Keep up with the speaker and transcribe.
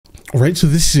Right, so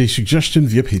this is a suggestion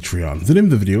via Patreon. The name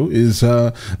of the video is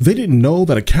they didn't know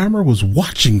that a camera was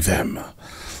watching them.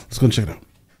 Let's go and check it out.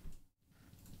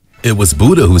 It was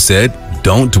Buddha who said,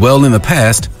 "Don't dwell in the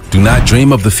past, do not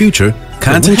dream of the future,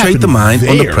 concentrate the mind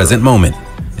on the present moment."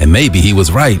 And maybe he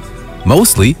was right.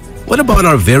 Mostly, what about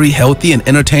our very healthy and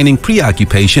entertaining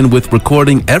preoccupation with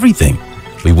recording everything?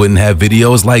 We wouldn't have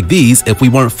videos like these if we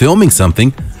weren't filming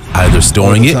something, either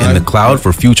storing it in the cloud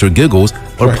for future giggles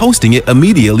or posting it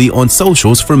immediately on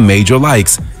socials for major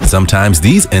likes. Sometimes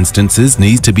these instances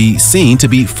need to be seen to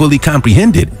be fully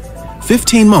comprehended.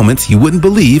 15 moments you wouldn't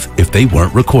believe if they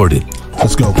weren't recorded.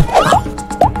 Let's go.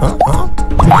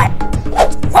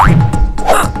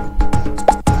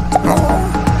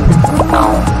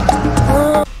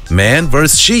 Man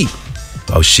versus sheep.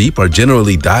 While sheep are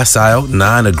generally docile,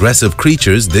 non-aggressive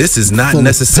creatures, this is not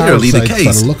necessarily the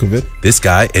case. This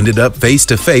guy ended up face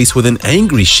to face with an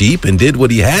angry sheep and did what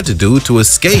he had to do to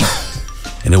escape.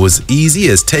 And it was easy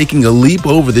as taking a leap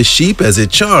over the sheep as it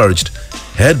charged.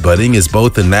 Headbutting is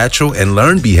both a natural and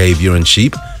learned behavior in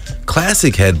sheep.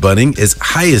 Classic headbutting is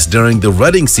highest during the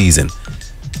rutting season.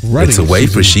 It's a way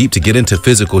for sheep to get into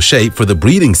physical shape for the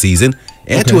breeding season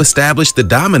and to establish the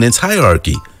dominance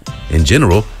hierarchy. In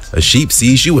general, a sheep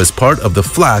sees you as part of the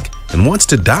flock and wants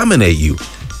to dominate you.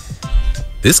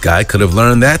 This guy could have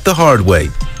learned that the hard way.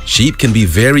 Sheep can be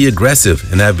very aggressive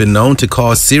and have been known to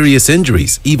cause serious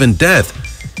injuries, even death,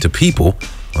 to people.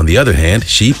 On the other hand,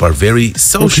 sheep are very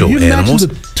social animals.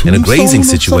 In a grazing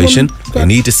situation, they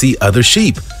need to see other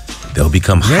sheep. They'll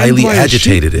become highly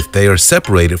agitated if they are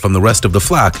separated from the rest of the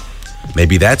flock.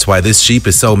 Maybe that's why this sheep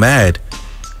is so mad.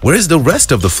 Where's the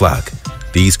rest of the flock?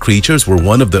 These creatures were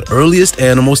one of the earliest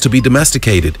animals to be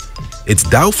domesticated. It's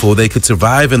doubtful they could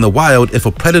survive in the wild if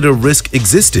a predator risk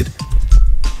existed.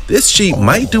 This sheep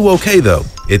might do okay though.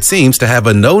 It seems to have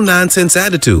a no-nonsense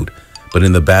attitude. But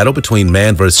in the battle between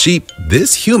man versus sheep,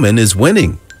 this human is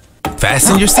winning.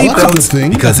 Fasten your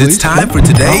seatbelts because it's time for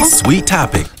today's sweet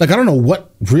topic. Like, I don't know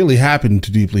what really happened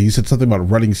to Deeply. He said something about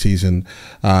rutting season.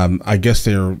 I guess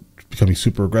they're becoming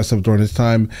super aggressive during this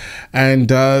time, and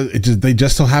they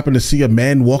just so happened to see a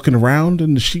man walking around,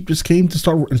 and the sheep just came to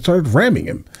started ramming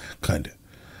him, kind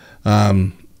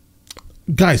of.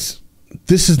 Guys,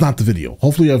 this is not the video.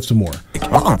 Hopefully you have some more.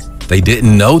 They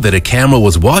didn't know that a camera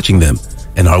was watching them.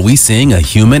 And are we seeing a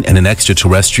human and an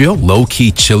extraterrestrial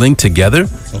low-key chilling together?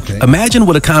 Imagine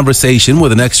what a conversation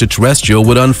with an extraterrestrial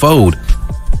would unfold.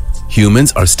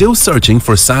 Humans are still searching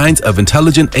for signs of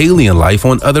intelligent alien life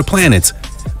on other planets.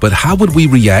 But how would we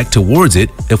react towards it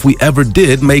if we ever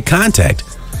did make contact?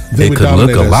 It could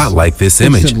look a lot like this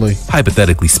image,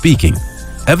 hypothetically speaking.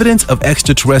 Evidence of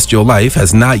extraterrestrial life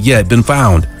has not yet been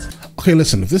found. Okay,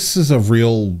 listen, if this is a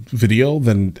real video,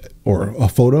 then or a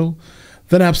photo,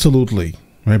 then absolutely,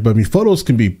 right? But I mean, photos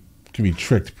can be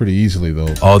tricked pretty easily,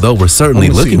 though. Although we're certainly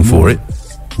looking for it,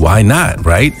 why not,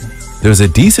 right? There's a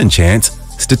decent chance,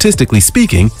 statistically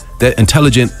speaking, that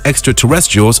intelligent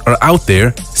extraterrestrials are out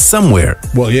there somewhere.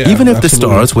 Well, yeah, even if the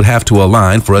stars would have to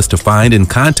align for us to find and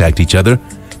contact each other,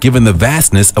 given the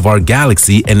vastness of our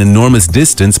galaxy and enormous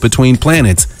distance between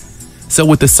planets. So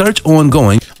with the search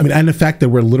ongoing, I mean, and the fact that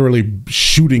we're literally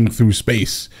shooting through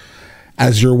space.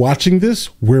 As you're watching this,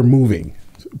 we're moving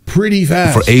pretty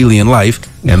fast for alien life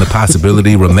and the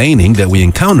possibility remaining that we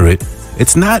encounter it,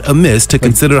 it's not amiss to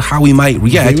consider how we might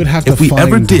react if we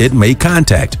ever did make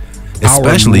contact,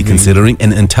 especially considering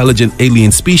an intelligent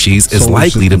alien species is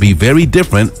likely to be very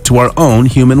different to our own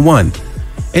human one.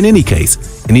 In any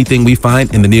case, anything we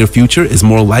find in the near future is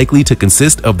more likely to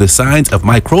consist of the signs of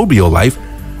microbial life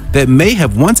that may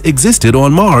have once existed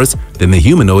on Mars than the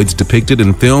humanoids depicted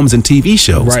in films and TV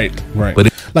shows. Right.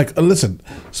 But listen,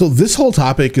 so this whole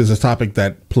topic is a topic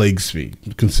that plagues me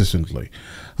consistently.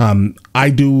 I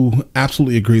do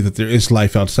absolutely agree that there is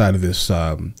life outside of this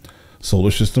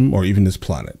solar system or even this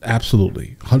planet.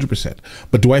 Absolutely, 100%.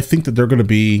 But do I think that they're going to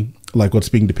be like what's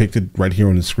being depicted right here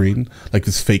on the screen, like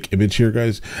this fake image here,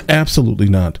 guys? Absolutely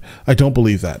not. I don't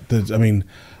believe that. I mean,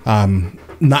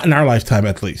 not in our lifetime,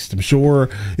 at least. I'm sure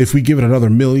if we give it another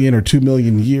 1 million or 2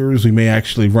 million years, we may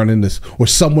actually run into this, or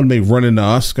someone may run into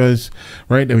us, guys,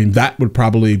 right? I mean, that would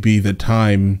probably be the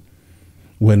time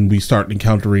when we start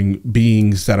encountering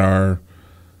beings that are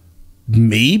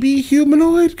maybe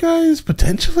humanoid, guys,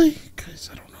 potentially.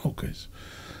 Guys, I don't know, guys.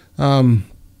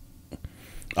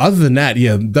 Other than that,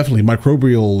 yeah, definitely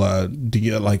microbial,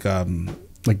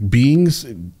 like beings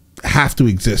have to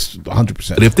exist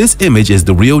 100%. But if this image is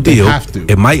the real deal,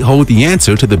 it might hold the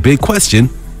answer to the big question,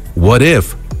 what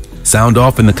if? Sound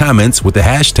off in the comments with the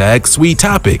hashtag sweet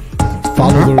topic.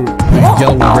 Follow the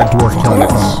yellow red dwarf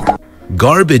planets.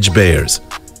 Garbage bears.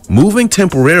 Moving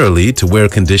temporarily to where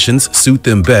conditions suit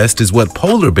them best is what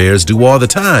polar bears do all the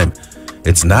time.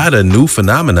 It's not a new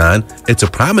phenomenon, it's a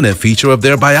prominent feature of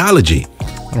their biology.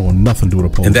 I don't want nothing to do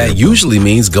with a polar bear. And that usually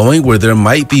means going where there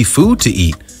might be food to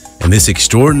eat. And this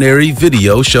extraordinary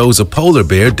video shows a polar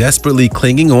bear desperately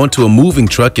clinging onto a moving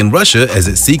truck in Russia as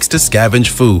it seeks to scavenge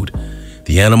food.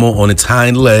 The animal on its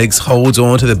hind legs holds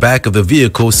on to the back of the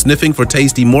vehicle, sniffing for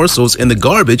tasty morsels in the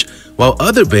garbage, while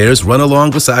other bears run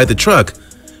along beside the truck.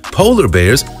 Polar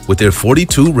bears, with their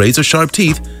 42 razor-sharp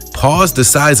teeth, paws the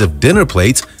size of dinner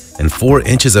plates, and 4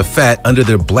 inches of fat under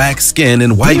their black skin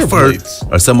and white fur,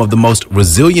 are some of the most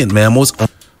resilient mammals.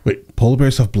 Wait, polar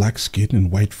bears have black skin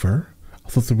and white fur? I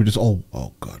thought they were just all,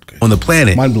 oh God, guys. On the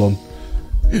planet. Mind blown.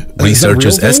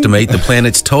 Researchers estimate the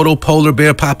planet's total polar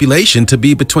bear population to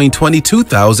be between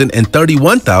 22,000 and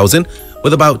 31,000,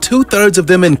 with about 2/3 of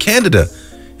them in Canada.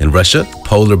 In Russia,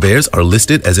 polar bears are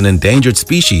listed as an endangered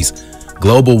species.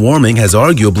 Global warming has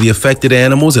arguably affected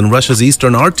animals in Russia's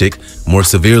eastern Arctic more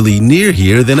severely near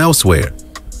here than elsewhere.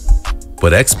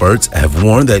 But experts have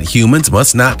warned that humans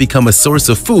must not become a source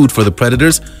of food for the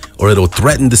predators, or it'll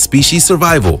threaten the species'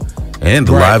 survival and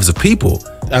the lives of people.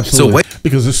 Absolutely.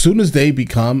 Because as soon as they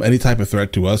become any type of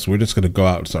threat to us, we're just going to go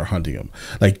out and start hunting them.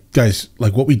 Like, guys,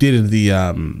 like what we did in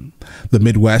the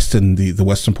Midwest and the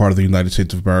western part of the United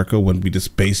States of America, when we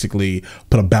just basically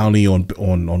put a bounty on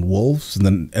wolves, and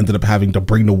then ended up having to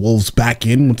bring the wolves back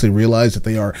in once they realized that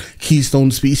they are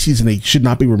keystone species and they should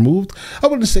not be removed. I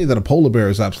wouldn't say that a polar bear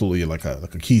is absolutely like a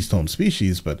keystone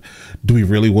species, but do we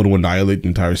really want to annihilate the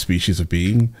entire species of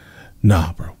being?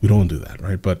 Nah, bro, we don't do that,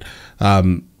 right? But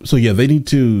so yeah, they need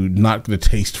to not get a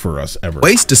taste for us ever.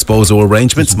 Waste disposal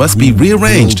arrangements must be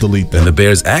rearranged and the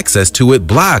bear's access to it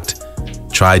blocked.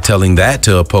 Try telling that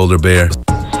to a polar bear.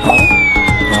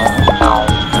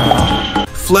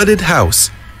 Flooded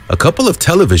house. A couple of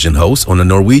television hosts on a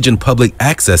Norwegian public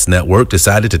access network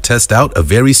decided to test out a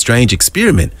very strange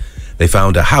experiment. They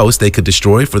found a house they could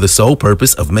destroy for the sole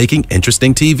purpose of making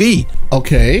interesting TV.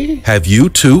 Okay. Have you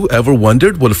too ever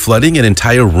wondered what flooding an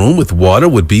entire room with water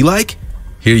would be like?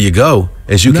 Here you go.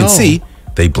 As you can see,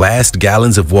 they blast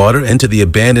gallons of water into the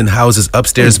abandoned house's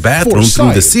upstairs bathroom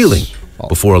through the ceiling.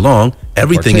 Before long,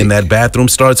 everything in that bathroom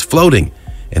starts floating.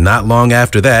 And not long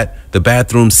after that, the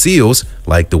bathroom seals,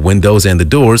 like the windows and the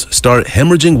doors, start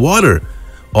hemorrhaging water.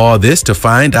 All this to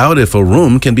find out if a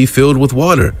room can be filled with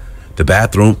water. The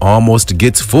bathroom almost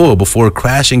gets full before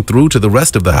crashing through to the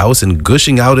rest of the house and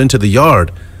gushing out into the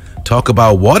yard. Talk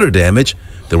about water damage.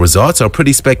 The results are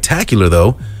pretty spectacular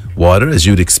though. Water, as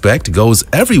you'd expect, goes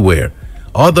everywhere.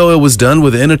 Although it was done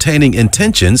with entertaining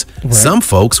intentions, some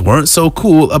folks weren't so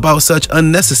cool about such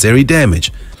unnecessary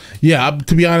damage. Yeah,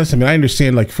 to be honest, I mean, I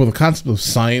understand, like, for the concept of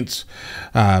science,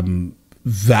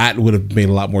 that would have made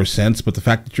a lot more sense. But the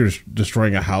fact that you're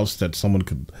destroying a house that someone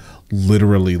could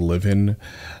literally live in,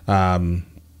 I mean,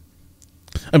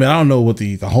 I don't know what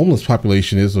the homeless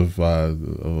population is of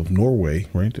Norway,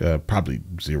 right? Probably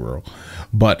 0.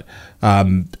 But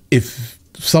if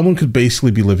someone could basically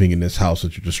be living in this house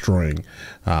that you're destroying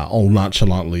all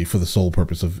nonchalantly for the sole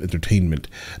purpose of entertainment.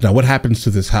 Now, what happens to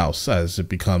this house as it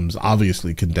becomes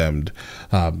obviously condemned?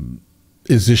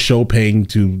 Is this show paying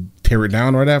to tear it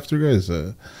down right after, guys? There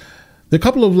are a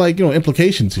couple of, like,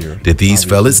 implications here. Did these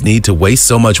fellas need to waste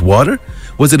so much water?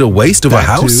 Was it a waste of a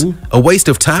house? A waste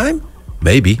of time?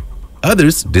 Maybe.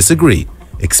 Others disagree.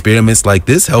 Experiments like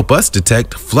this help us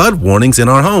detect flood warnings in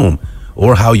our home,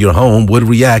 or how your home would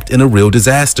react in a real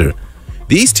disaster.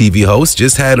 These TV hosts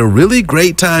just had a really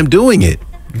great time doing it.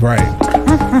 Right.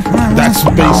 That's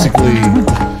basically,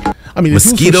 I mean,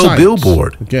 mosquito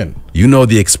billboard. Again, you know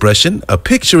the expression, a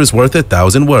picture is worth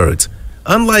 1,000 words.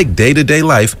 Unlike day-to-day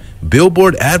life,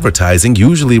 billboard advertising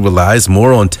usually relies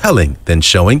more on telling than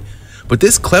showing, but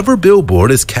this clever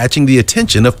billboard is catching the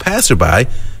attention of passerby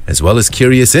as well as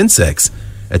curious insects.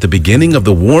 At the beginning of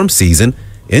the warm season,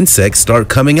 insects start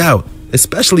coming out,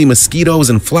 especially mosquitoes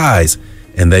and flies,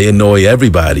 and they annoy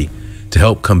everybody. To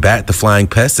help combat the flying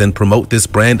pests and promote this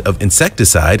brand of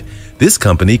insecticide, this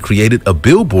company created a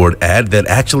billboard ad that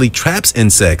actually traps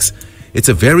insects. It's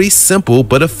a very simple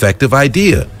but effective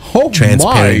idea.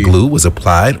 Transparent glue was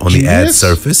applied on the ad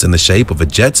surface in the shape of a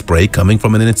jet spray coming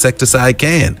from an insecticide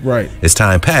can. As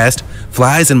time passed,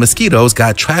 flies and mosquitoes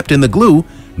got trapped in the glue,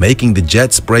 making the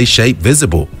jet spray shape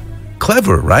visible.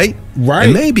 Clever, right?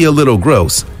 It may be a little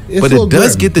gross, but it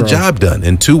does get the job done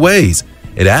in 2 ways.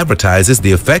 It advertises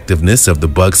the effectiveness of the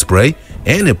bug spray,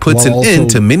 and it puts an end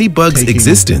to many bugs'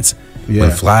 existence.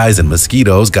 When flies and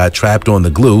mosquitoes got trapped on the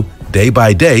glue, day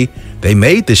by day, they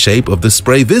made the shape of the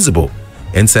spray visible.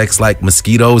 Insects like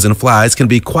mosquitoes and flies can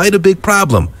be quite a big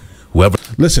problem. Whoever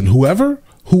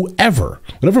whatever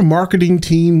marketing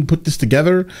team put this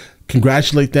together,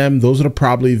 congratulate them. Those are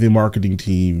probably the marketing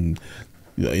team,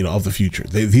 of the future.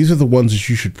 These are the ones that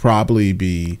you should probably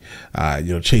be,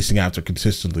 chasing after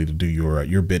consistently to do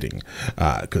your bidding,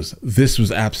 because this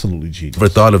was absolutely genius.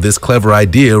 Whoever thought of this clever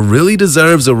idea really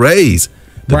deserves a raise.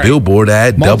 The billboard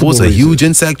ad doubles a huge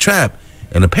insect trap,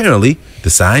 and apparently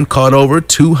the sign caught over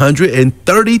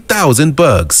 230,000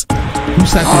 bugs. Who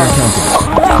sat there and counted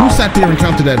that? Who sat there and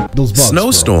counted those bugs?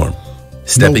 Snowstorm.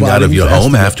 Stepping out of your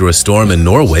home after a storm in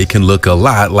Norway can look a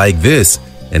lot like this.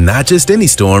 And not just any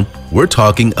storm, we're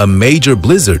talking a major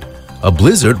blizzard. A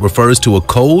blizzard refers to a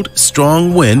cold,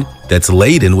 strong wind that's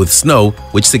laden with snow,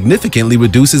 which significantly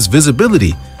reduces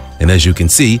visibility. And as you can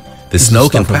see, the snow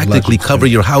can practically cover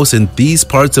your house in these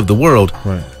parts of the world.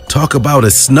 Talk about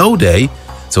a snow day.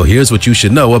 So here's what you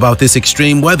should know about this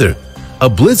extreme weather. A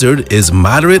blizzard is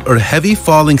moderate or heavy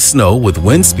falling snow with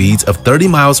wind speeds of 30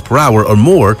 miles per hour or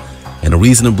more, and a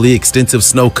reasonably extensive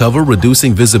snow cover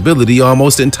reducing visibility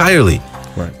almost entirely.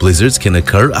 Blizzards can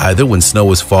occur either when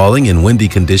snow is falling in windy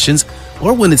conditions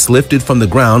or when it's lifted from the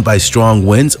ground by strong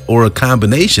winds, or a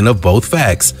combination of both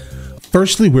facts.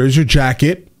 Firstly, where's your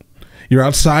jacket? You're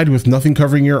outside with nothing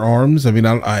covering your arms. I mean,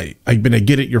 I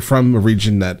get it. You're from a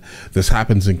region that this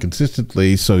happens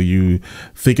inconsistently, so you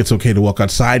think it's okay to walk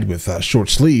outside with short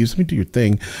sleeves. I mean, do your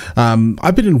thing.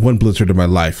 I've been in one blizzard in my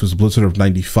life. It was a blizzard of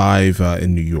 '95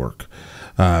 in New York.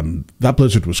 That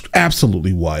blizzard was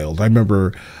absolutely wild. I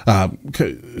remember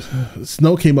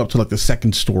snow came up to like the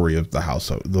second story of the house,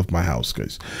 of my house,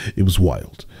 guys. It was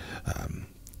wild.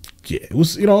 Yeah, it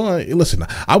was, listen,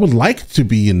 I would like to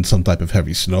be in some type of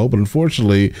heavy snow, but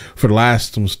unfortunately for the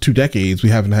last almost 2 decades,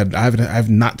 I've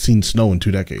not seen snow in 2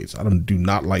 decades. I do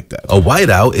not like that. A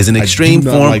whiteout is an extreme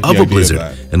form of a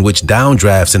blizzard in which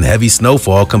downdrafts and heavy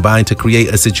snowfall combine to create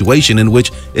a situation in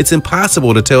which it's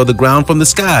impossible to tell the ground from the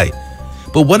sky.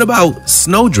 But what about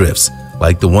snow drifts,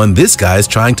 like the one this guy is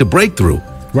trying to break through?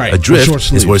 A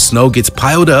drift is where snow gets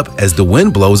piled up as the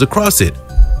wind blows across it.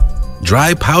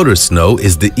 Dry powder snow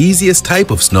is the easiest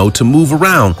type of snow to move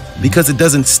around because it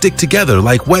doesn't stick together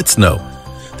like wet snow.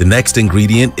 The next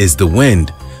ingredient is the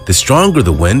wind. The stronger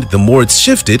the wind, the more it's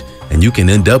shifted, and you can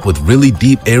end up with really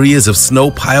deep areas of snow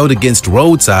piled against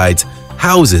roadsides,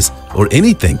 houses, or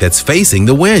anything that's facing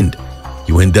the wind.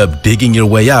 You end up digging your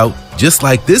way out, just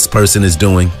like this person is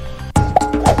doing.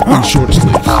 On short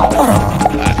sleeves.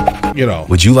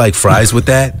 Would you like fries with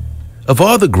that? Of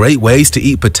all the great ways to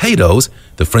eat potatoes,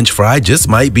 the French fry just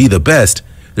might be the best.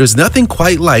 There's nothing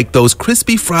quite like those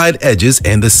crispy fried edges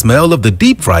and the smell of the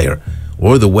deep fryer,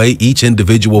 or the way each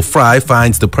individual fry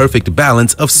finds the perfect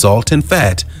balance of salt and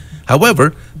fat.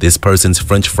 However, this person's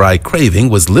French fry craving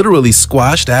was literally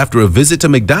squashed after a visit to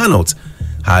McDonald's.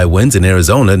 High winds in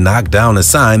Arizona knocked down a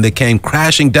sign that came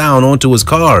crashing down onto his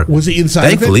car. Was he inside?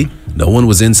 Thankfully, no one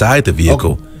was inside the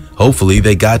vehicle. Hopefully,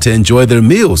 they got to enjoy their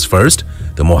meals first.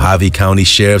 The Mojave County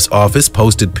Sheriff's Office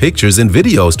posted pictures and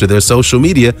videos to their social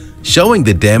media showing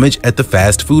the damage at the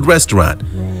fast food restaurant.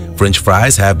 French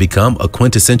fries have become a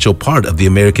quintessential part of the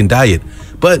American diet.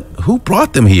 But who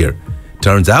brought them here?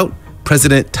 Turns out,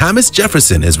 President Thomas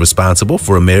Jefferson is responsible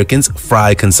for Americans'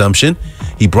 fry consumption.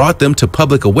 He brought them to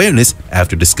public awareness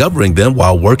after discovering them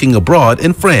while working abroad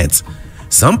in France.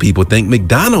 Some people think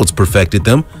McDonald's perfected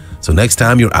them. So next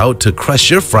time you're out to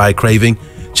crush your fry craving,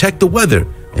 check the weather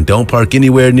and don't park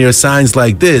anywhere near signs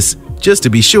like this, just to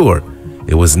be sure.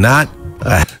 It was not.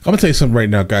 I'm gonna tell you something right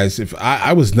now, guys. If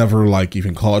I was never like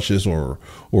even cautious or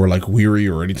like weary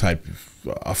or any type of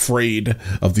afraid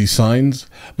of these signs,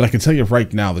 but I can tell you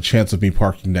right now, the chance of me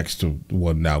parking next to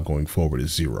one now going forward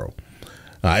is 0.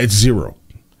 It's 0.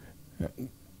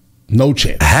 No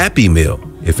chance. A Happy Meal,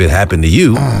 if it happened to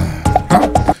you.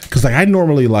 Because I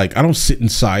normally I don't sit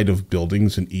inside of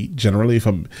buildings and eat. Generally, if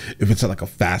it's at like a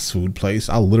fast food place,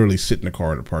 I'll literally sit in the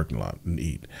car in a parking lot and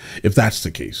eat, if that's the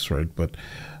case, right? But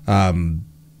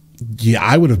yeah,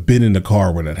 I would have been in the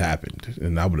car when it happened,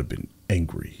 and I would have been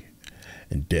angry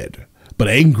and dead, but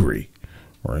angry,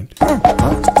 right?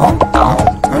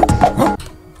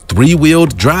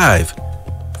 3-wheeled drive.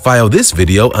 File this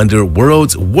under under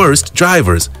world's worst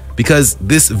drivers, because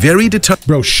this very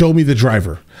Bro, show me the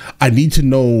driver. I need to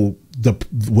know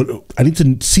I need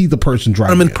to see the person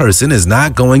driving. Determined person is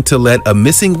not going to let a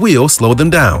missing wheel slow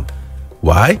them down.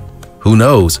 Why? Who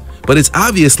knows? But it's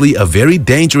obviously a very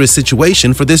dangerous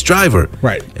situation for this driver.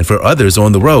 Right. And for others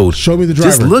on the road. Show me the driver.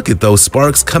 Just look at those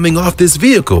sparks coming off this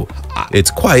vehicle. It's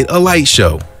quite a light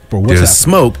show. Bro, there's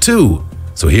smoke too.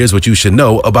 So here's what you should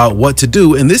know about what to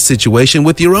do in this situation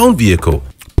with your own vehicle.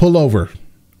 Pull over.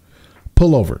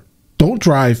 Pull over. Don't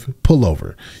drive. Pull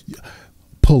over.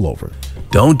 Pull over.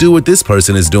 Don't do what this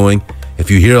person is doing.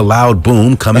 If you hear a loud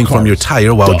boom coming from your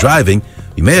tire while driving,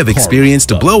 you may have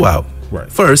experienced a blowout.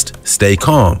 First, stay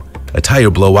calm. A tire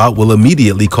blowout will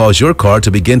immediately cause your car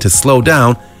to begin to slow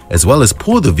down, as well as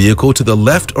pull the vehicle to the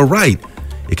left or right.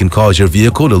 It can cause your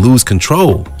vehicle to lose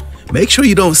control. Make sure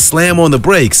you don't slam on the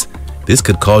brakes. This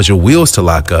could cause your wheels to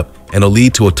lock up and will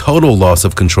lead to a total loss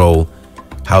of control.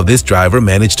 How this driver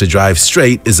managed to drive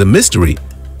straight is a mystery,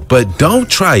 but don't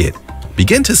try it.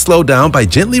 Begin to slow down by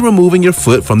gently removing your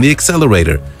foot from the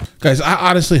accelerator. Guys, I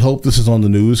honestly hope this is on the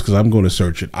news because I'm going to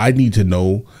search it. I need to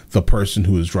know the person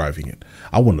who is driving it.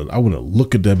 I want to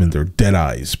look at them in their dead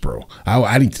eyes, bro.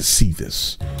 I need to see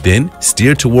this. Then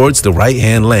steer towards the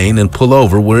right-hand lane and pull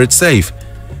over where it's safe.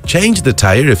 Change the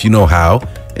tire if you know how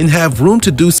and have room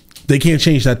to do so. They can't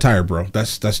change that tire, bro.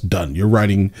 That's done. You're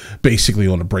riding basically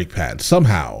on a brake pad.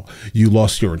 Somehow you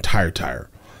lost your entire tire.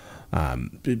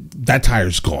 That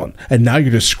tire's gone, and now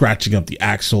you're just scratching up the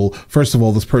axle. First of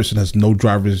all, this person has no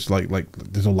driver's like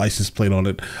there's no license plate on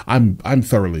it. I'm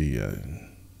thoroughly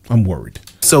I'm worried.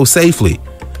 So safely.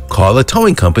 Call a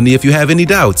towing company if you have any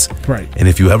doubts. Right. And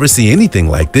if you ever see anything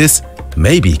like this,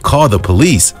 maybe call the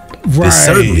police. Right. This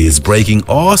certainly is breaking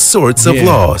all sorts of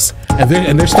laws.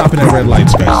 And they're stopping at red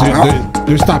lights, guys.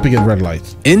 They're stopping at red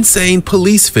lights. Insane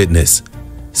police fitness.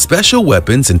 Special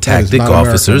weapons and tactic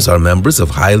officers are members of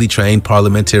highly trained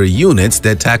parliamentary units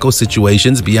that tackle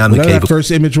situations beyond the capability. That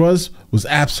first image was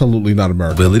absolutely not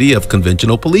American. Of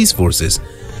conventional police forces.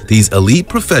 These elite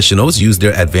professionals use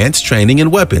their advanced training in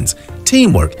weapons,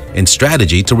 teamwork, and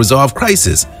strategy to resolve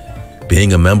crises.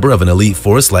 Being a member of an elite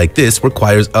force like this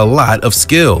requires a lot of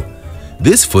skill.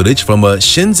 This footage from a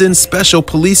Shenzhen Special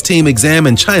Police Team exam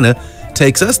in China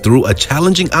takes us through a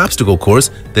challenging obstacle course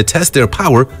that tests their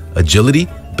power, agility,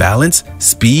 balance,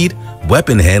 speed,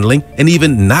 weapon handling, and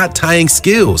even knot tying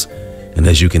skills. And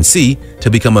as you can see, to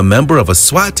become a member of a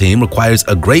SWAT team requires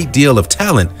a great deal of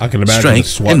talent,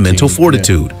 strength, and mental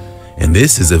fortitude. And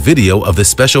this is a video of the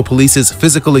Special Police's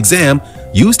physical exam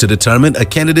used to determine a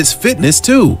candidate's fitness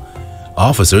too.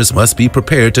 Officers must be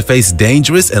prepared to face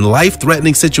dangerous and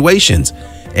life-threatening situations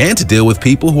and to deal with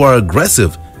people who are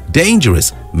aggressive,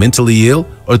 dangerous, mentally ill,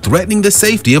 or threatening the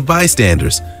safety of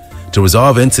bystanders. To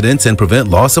resolve incidents and prevent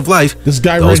loss of life,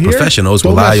 those professionals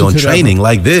rely on training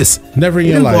like this. It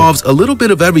involves a little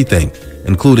bit of everything,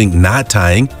 including knot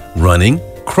tying, running,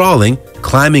 crawling,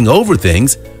 climbing over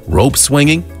things, rope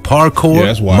swinging,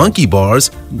 parkour, monkey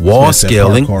bars, wall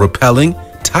scaling, rappelling,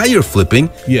 tire flipping,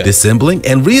 disassembling,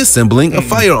 and reassembling a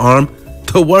firearm.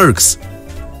 The works.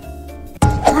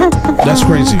 That's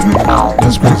crazy.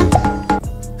 That's crazy.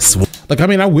 Like, I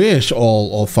mean, I wish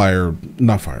all police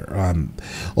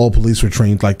were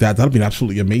trained like that. That'd be an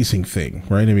absolutely amazing thing,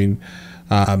 right? I mean,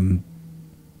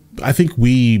 I think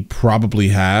we probably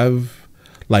have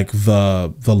like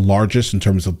the largest in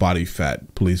terms of body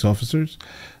fat police officers,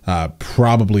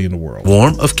 probably in the world.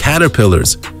 Swarm of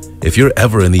caterpillars. If you're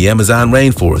ever in the Amazon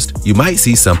rainforest, you might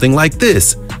see something like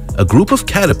this: a group of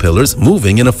caterpillars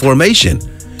moving in a formation.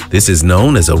 This is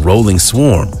known as a rolling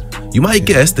swarm. You might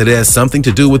guess that it has something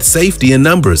to do with safety in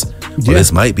numbers. Well,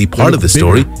 this might be part of the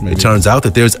story. It turns out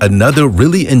that there's another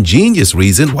really ingenious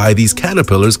reason why these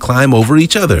caterpillars climb over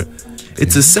each other.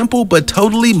 It's a simple but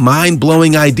totally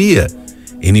mind-blowing idea.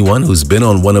 Anyone who's been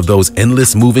on one of those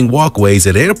endless moving walkways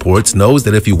at airports knows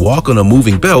that if you walk on a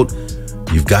moving belt,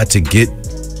 you'll get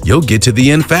to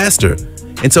the end faster.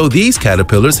 And so these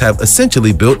caterpillars have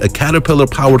essentially built a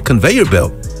caterpillar-powered conveyor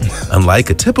belt.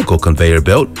 Unlike a typical conveyor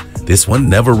belt, this one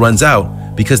never runs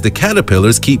out because the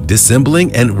caterpillars keep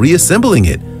disassembling and reassembling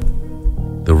it.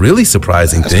 The really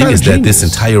surprising thing is that this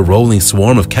entire rolling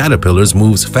swarm of caterpillars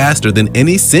moves faster than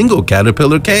any single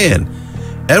caterpillar can.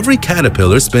 Every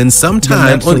caterpillar spends some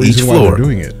time on each floor.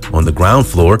 On the ground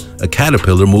floor, a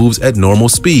caterpillar moves at normal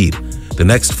speed. The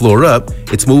next floor up,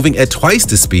 it's moving at twice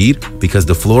the speed because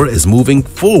the floor is moving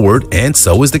forward and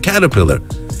so is the caterpillar.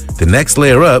 The next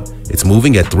layer up, it's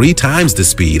moving at 3 times the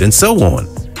speed and so on.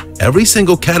 Every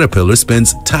single caterpillar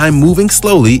spends time moving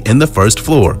slowly in the first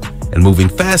floor and moving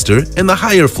faster in the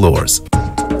higher floors.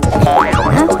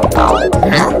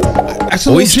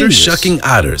 Oyster-shucking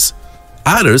otters.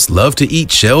 Otters love to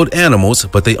eat shelled animals,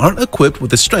 but they aren't equipped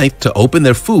with the strength to open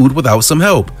their food without some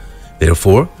help.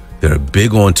 Therefore, they're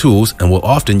big on tools and will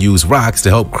often use rocks to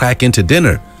help crack into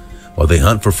dinner. While they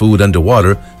hunt for food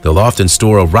underwater, they'll often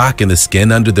store a rock in the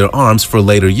skin under their arms for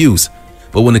later use.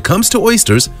 But when it comes to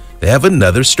oysters, they have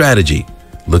another strategy.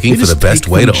 Looking for the best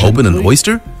way to open an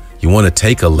oyster? You want to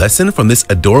take a lesson from this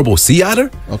adorable sea otter?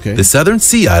 Okay. The southern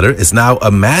sea otter is now a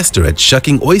master at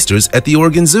shucking oysters at the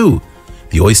Oregon Zoo.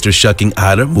 The oyster-shucking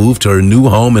otter moved to her new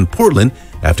home in Portland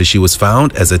after she was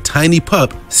found as a tiny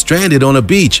pup stranded on a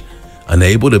beach.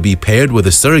 Unable to be paired with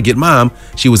a surrogate mom,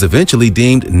 she was eventually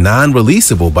deemed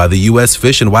non-releasable by the U.S.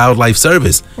 Fish and Wildlife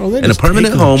Service, and a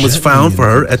permanent home was found for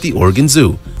her at the Oregon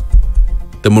Zoo.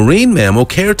 The marine mammal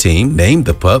care team named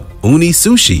the pup Uni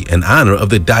Sushi in honor of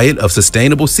the diet of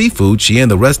sustainable seafood she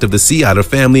and the rest of the sea otter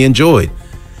family enjoyed.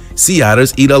 Sea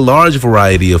otters eat a large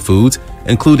variety of foods,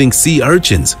 including sea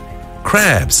urchins,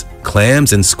 crabs,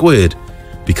 clams, and squid.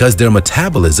 Because their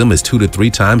metabolism is 2 to 3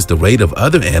 times the rate of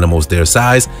other animals their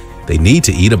size, they need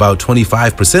to eat about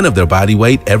 25% of their body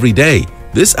weight every day.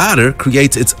 This otter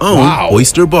creates its own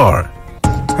oyster bar.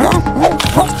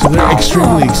 So they're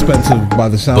extremely expensive by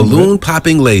the sound Balloon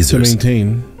popping lasers. To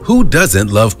maintain. Who doesn't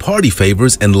love party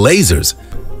favors and lasers?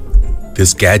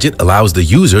 This gadget allows the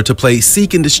user to play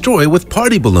seek and destroy with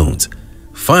party balloons.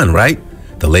 Fun, right?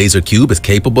 The laser cube is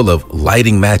capable of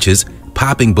lighting matches,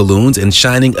 popping balloons, and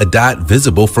shining a dot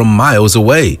visible from miles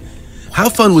away. How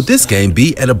fun would this game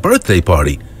be at a birthday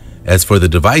party? As for the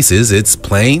devices, it's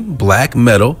plain black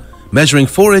metal, measuring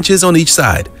 4 inches on each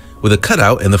side, with a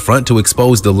cutout in the front to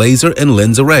expose the laser and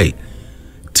lens array.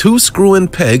 2 screw-in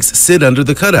pegs sit under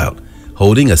the cutout,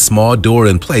 holding a small door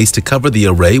in place to cover the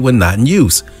array when not in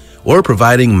use, or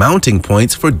providing mounting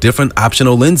points for different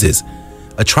optional lenses.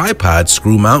 A tripod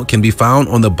screw mount can be found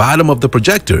on the bottom of the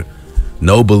projector.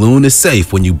 No balloon is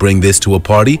safe when you bring this to a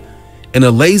party. In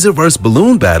a laser versus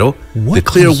balloon battle, the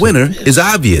clear winner is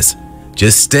obvious.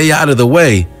 Just stay out of the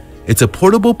way. It's a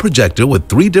portable projector with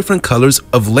 3 different colors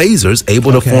of lasers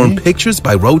able to form pictures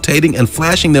by rotating and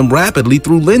flashing them rapidly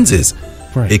through lenses.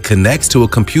 It connects to a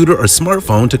computer or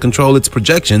smartphone to control its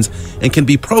projections and can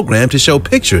be programmed to show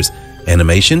pictures,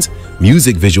 animations,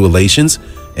 music visualizations,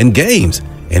 and games.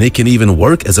 And it can even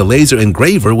work as a laser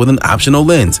engraver with an optional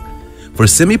lens. For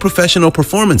semi-professional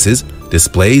performances,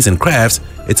 displays, and crafts,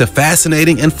 it's a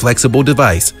fascinating and flexible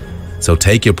device. So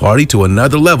take your party to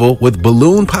another level with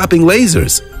balloon popping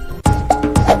lasers.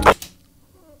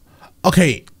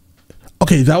 Okay,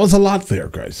 that was a lot there,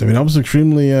 guys. I mean, that was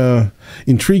extremely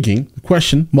intriguing.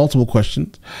 Question, multiple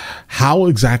questions. How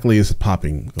exactly is it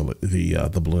popping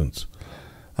the balloons?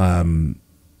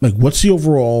 Like, what's the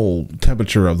overall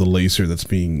temperature of the laser that's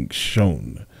being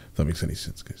shown? If that makes any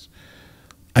sense, guys.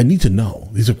 I need to know.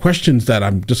 These are questions that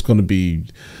I'm just going to be...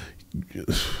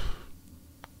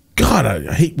 God,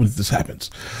 I hate when this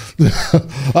happens.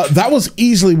 That was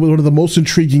easily one of the most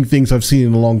intriguing things I've seen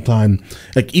in a long time,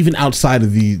 like even outside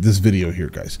of this video here,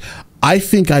 guys. I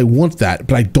think I want that,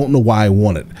 but I don't know why I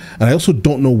want it. And I also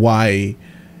don't know why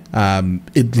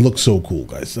it looks so cool,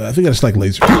 guys. I think I just like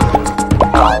laser.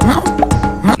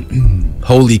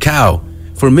 Holy cow.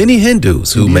 For many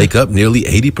Hindus who make up nearly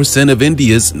 80% of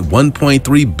India's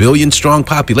 1.3 billion strong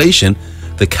population,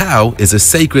 the cow is a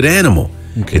sacred animal.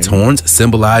 Its horns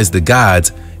symbolize the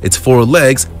gods, its 4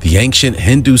 legs, the ancient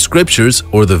Hindu scriptures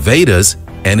or the Vedas,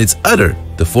 and its udder,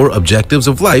 the 4 objectives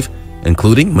of life,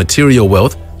 including material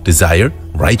wealth, desire,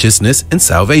 righteousness, and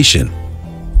salvation.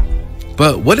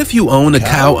 But what if you own a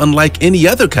cow unlike any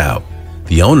other cow?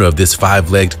 The owner of this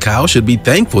 5-legged cow should be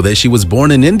thankful that she was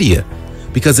born in India,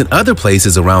 because in other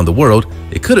places around the world,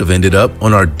 it could have ended up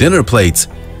on our dinner plates.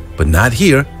 But not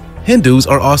here. Hindus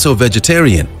are also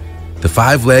vegetarian. The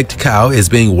 5-legged cow is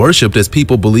being worshipped as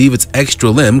people believe its extra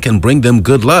limb can bring them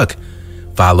good luck.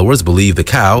 Followers believe the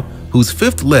cow, whose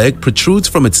 5th leg protrudes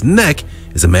from its neck,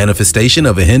 is a manifestation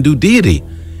of a Hindu deity.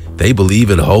 They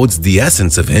believe it holds the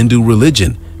essence of Hindu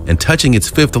religion, and touching its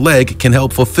 5th leg can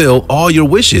help fulfill all your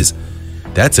wishes.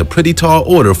 That's a pretty tall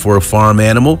order for a farm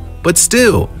animal, but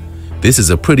still, this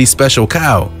is a pretty special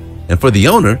cow. And for the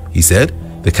owner, he said,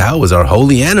 the cow is our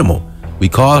holy animal. We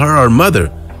call her our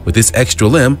mother. With this extra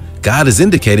limb, God is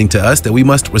indicating to us that we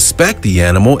must respect the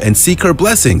animal and seek her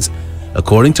blessings.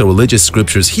 According to religious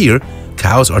scriptures here,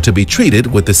 cows are to be treated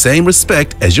with the same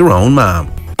respect as your own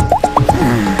mom.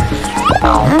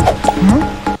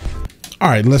 All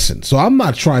right, listen. So I'm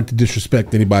not trying to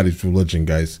disrespect anybody's religion,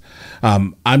 guys.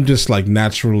 I'm just like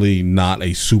naturally not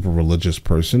a super religious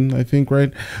person, I think,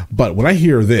 right? But when I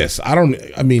hear this,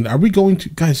 I mean, are we going to,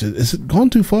 guys, is it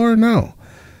gone too far now?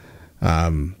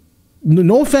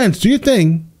 No offense, do your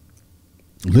thing.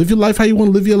 Live your life how you want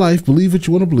to live your life. Believe what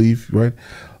you want to believe, right?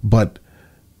 But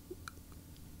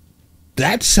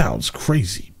that sounds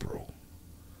crazy, bro.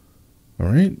 All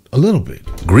right? A little bit.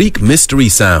 Greek mystery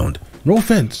sound. No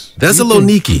offense.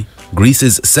 Thessaloniki,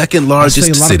 Greece's 2nd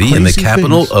largest city and the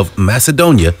capital of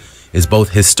Macedonia, is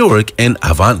both historic and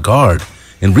avant-garde.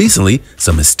 And recently,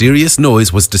 some mysterious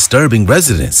noise was disturbing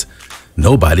residents.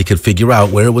 Nobody could figure out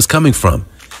where it was coming from.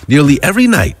 Nearly every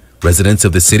night, residents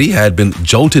of the city had been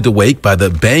jolted awake by the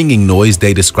banging noise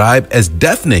they describe as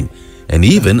deafening, and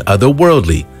even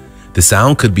otherworldly. The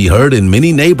sound could be heard in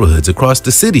many neighborhoods across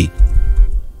the city.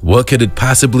 What could it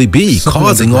possibly be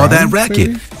causing all that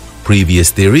racket?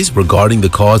 Previous theories regarding the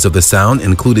cause of the sound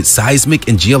included seismic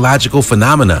and geological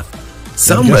phenomena.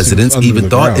 Some residents even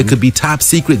thought it could be top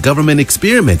secret government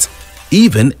experiments,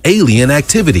 even alien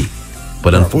activity.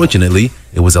 But unfortunately,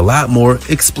 it was a lot more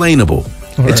explainable.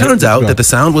 It turns out that the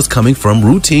sound was coming from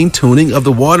routine tuning of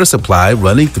the water supply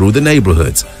running through the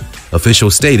neighborhoods.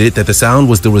 Officials stated that the sound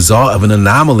was the result of an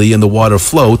anomaly in the water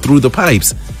flow through the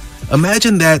pipes.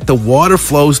 Imagine that the water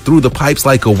flows through the pipes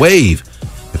like a wave.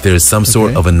 If there is some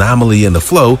sort of anomaly in the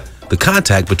flow, the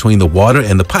contact between the water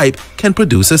and the pipe can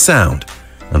produce a sound.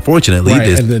 Unfortunately,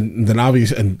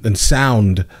 and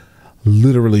sound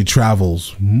literally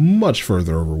travels much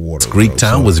further over water. Greek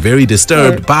town was very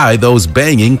disturbed by those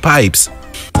banging pipes.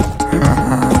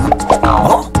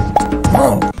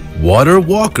 Water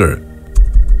walker.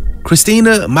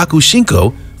 Kristina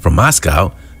Makushenko from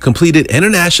Moscow completed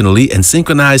internationally and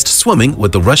synchronized swimming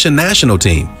with the Russian national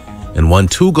team and won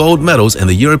 2 gold medals in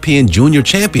the European Junior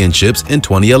Championships in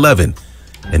 2011.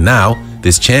 And now,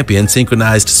 this champion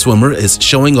synchronized swimmer is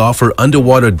showing off her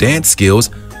underwater dance skills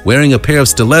wearing a pair of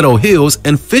stiletto heels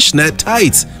and fishnet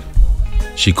tights.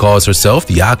 She calls herself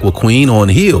the Aqua Queen on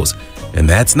heels. And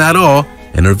that's not all.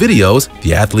 In her videos,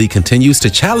 the athlete continues to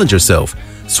challenge herself,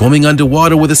 swimming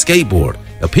underwater with a skateboard,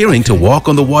 appearing to walk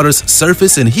on the water's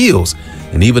surface in heels,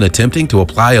 and even attempting to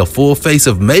apply a full face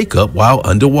of makeup while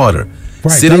underwater,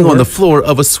 sitting on the floor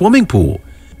of a swimming pool.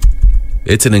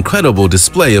 It's an incredible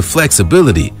display of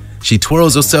flexibility. She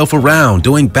twirls herself around,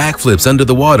 doing backflips under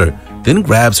the water, then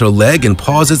grabs her leg and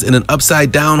pauses in an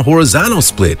upside-down horizontal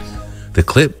split. The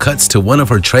clip cuts to one of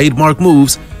her trademark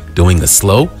moves, doing a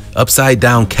slow,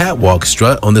 upside-down catwalk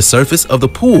strut on the surface of the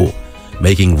pool,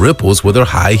 making ripples with her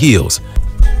high heels.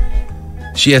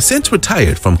 She has since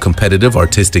retired from competitive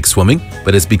artistic swimming,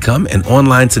 but has become an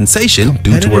online sensation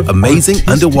due to her amazing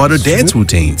underwater dance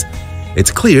routines.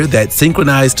 It's clear that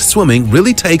synchronized swimming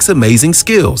really takes amazing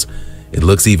skills. It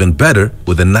looks even better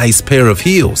with a nice pair of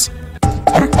heels.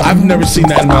 I've never seen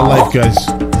that in my life, guys.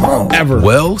 Ever.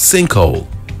 Well, sinkhole.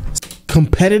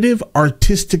 Competitive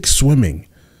artistic swimming.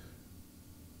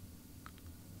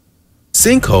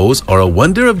 Sinkholes are a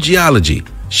wonder of geology,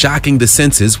 shocking the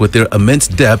senses with their immense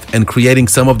depth and creating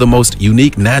some of the most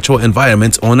unique natural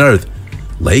environments on Earth.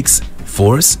 Lakes,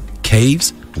 forests,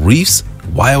 caves, reefs,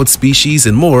 wild species,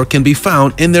 and more can be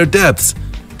found in their depths.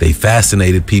 They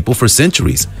fascinated people for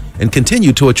centuries and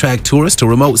continue to attract tourists to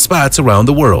remote spots around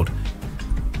the world.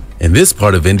 In this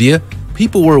part of India,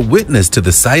 people were witness to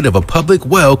the sight of a public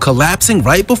well collapsing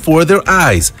right before their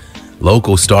eyes.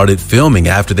 Locals started filming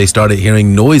after they started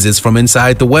hearing noises from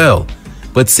inside the well.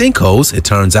 But sinkholes, it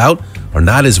turns out, are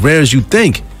not as rare as you'd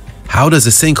think. How does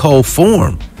a sinkhole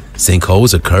form?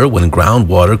 Sinkholes occur when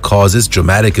groundwater causes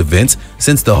dramatic events,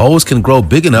 since the holes can grow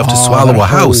big enough to swallow a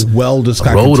house, a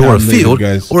road or a field,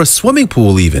 or a swimming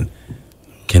pool even.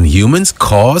 Can humans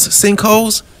cause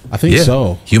sinkholes? I think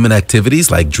so. Human activities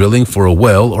like drilling for a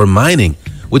well or mining,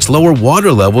 which lower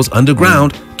water levels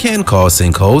underground, can cause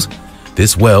sinkholes.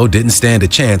 This well didn't stand a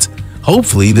chance.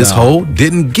 Hopefully this hole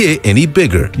didn't get any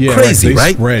bigger. Crazy,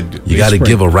 right? You got to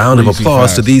give a round of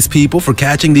applause to these people for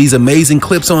catching these amazing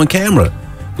clips on camera.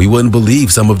 We wouldn't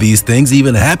believe some of these things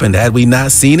even happened had we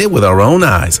not seen it with our own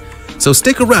eyes. So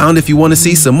stick around if you want to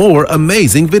see some more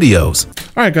amazing videos.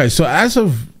 All right, guys. So as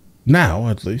of now,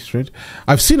 at least, right,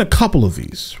 I've seen a couple of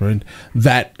these, right,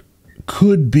 that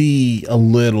could be a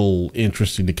little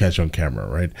interesting to catch on camera.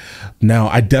 Right now,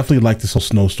 I definitely like this whole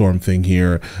snowstorm thing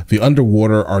here. The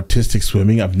underwater artistic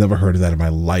swimming, I've never heard of that in my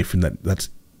life, and that's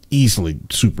easily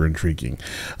super intriguing.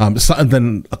 And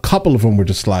then a couple of them were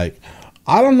just like,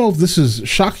 I don't know if this is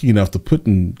shocking enough to put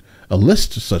in a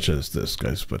list such as this,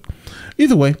 guys. But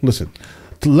either way, listen,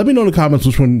 let me know in the comments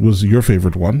which one was your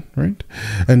favorite one, right?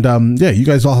 And yeah, you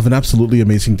guys all have an absolutely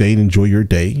amazing day and enjoy your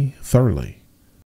day thoroughly.